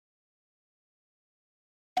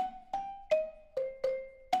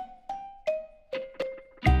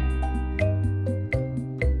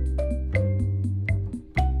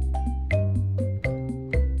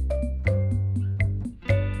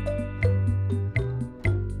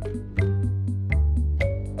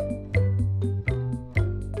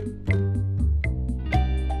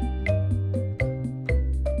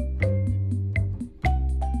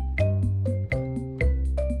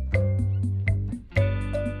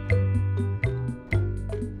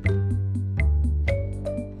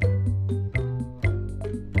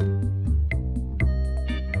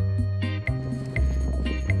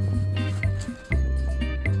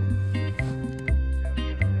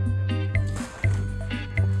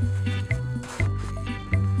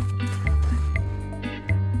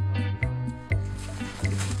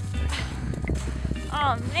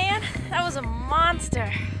That was a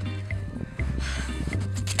monster.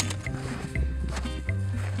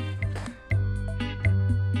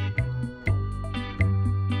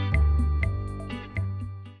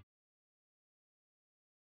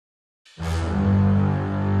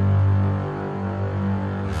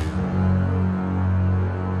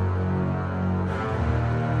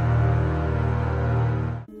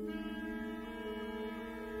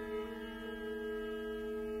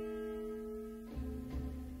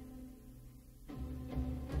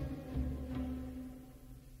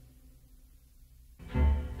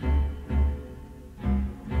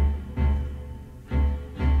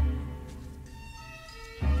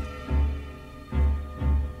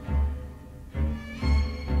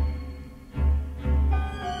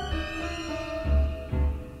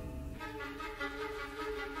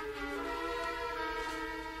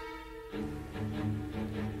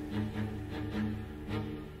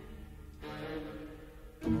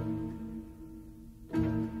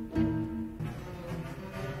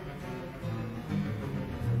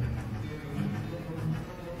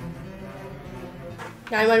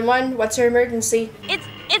 "911, what's your emergency?"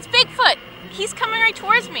 It's Bigfoot. He's coming right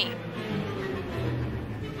towards me.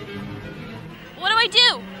 What do I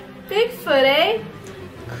do? Bigfoot, eh?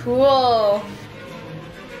 Cool.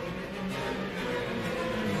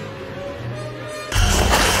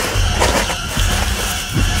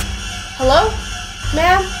 Hello?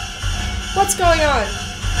 Ma'am? What's going on?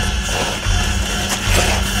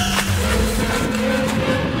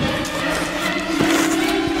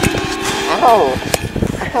 Ow!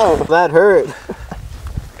 Ow, that hurt.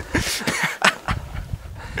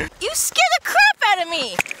 You scared the crap out of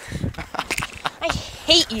me! I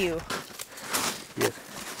hate you. Yeah.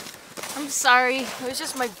 I'm sorry. It was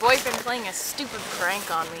just my boyfriend playing a stupid prank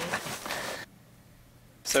on me.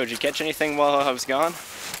 So, did you catch anything while I was gone?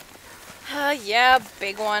 Yeah,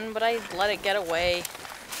 big one, but I let it get away.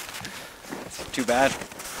 Too bad.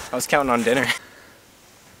 I was counting on dinner.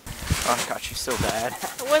 Oh, I got you so bad.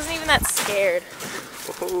 I wasn't even that scared.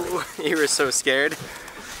 Oh, you were so scared.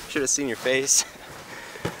 Should have seen your face.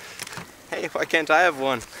 Hey, why can't I have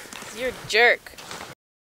one? 'Cause you're a jerk.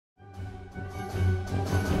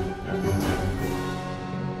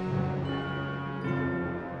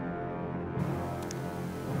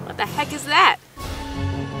 What the heck is that?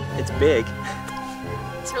 It's big.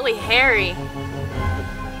 It's really hairy.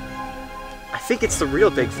 I think it's the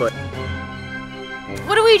real Bigfoot.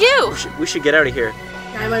 What do we do? We should get out of here.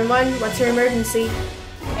 911, what's your emergency?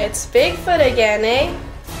 It's Bigfoot again, eh?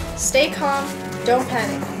 Stay calm, don't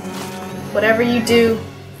panic. Whatever you do,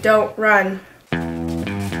 don't run.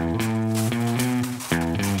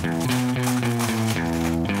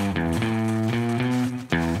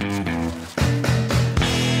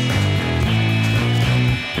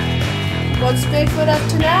 What's Bigfoot up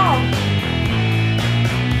to now?